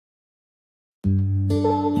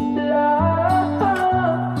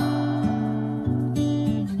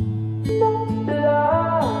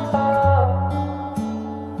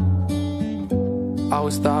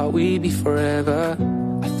thought we'd be forever.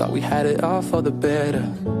 I thought we had it all for the better.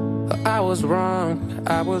 But I was wrong,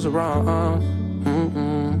 I was wrong.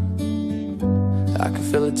 I can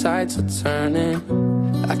feel the tides are turning,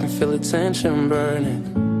 I can feel the tension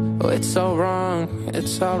burning. Oh, it's all wrong,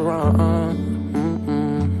 it's all wrong.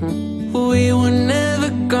 We were never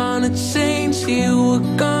gonna change, you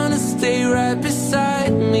were gonna stay right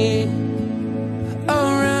beside me,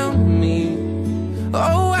 around me.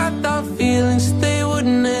 Oh, I thought feelings, they would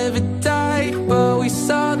never die, but we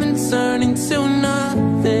saw them turn into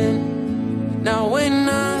nothing. Now we're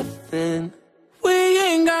nothing. We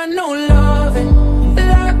ain't got no loving,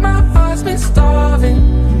 like my heart's been starving.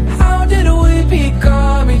 How did we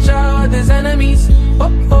become each other's enemies?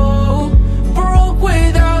 Oh, oh, broke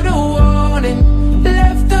without a warning,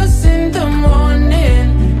 left us in the morning.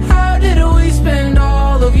 How did we spend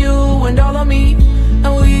all of you and all of me,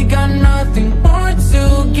 and we got nothing more to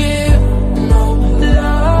give? No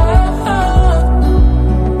love,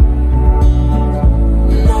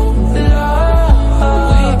 no love.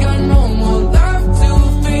 We got no more love to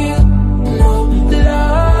feel. No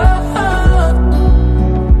love,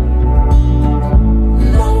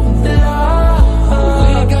 no love.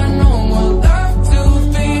 We got no more love to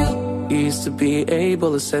feel. You used to be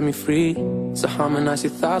able to set me free, to harmonize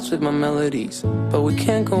your thoughts with my melodies. But we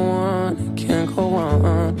can't go on, can't go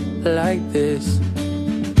on like this.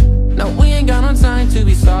 Now we ain't got no time to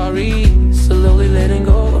be sorry, slowly letting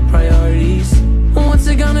go of priorities. What's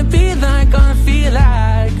it gonna be like, gonna feel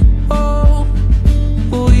like? Oh,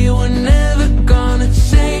 we were never gonna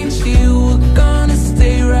change, you were gonna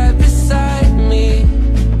stay right beside me,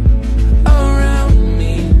 around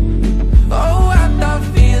me. Oh, I thought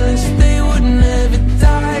feelings, they would never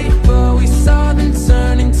die, but we saw them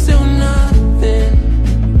turn into nothing.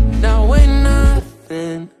 Now we're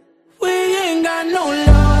nothing. We ain't got no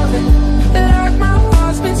loving, like my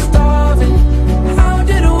heart's been starving. How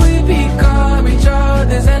did we become each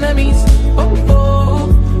other's enemies? Oh, oh,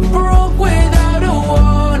 broke without a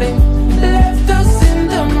warning, left us in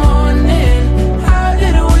the morning. How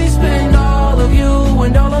did we spend all of you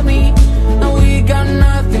and all of me, and we got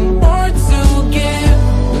nothing more to give?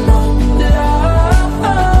 No love,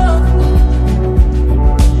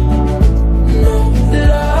 no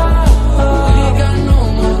love. We got no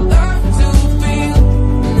more love to feel.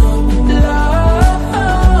 No love,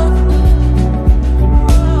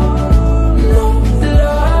 no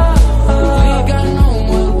love. We got no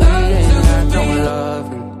more love to feel.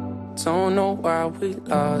 Don't know why we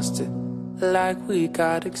lost it, like we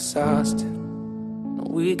got exhausted.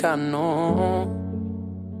 We got no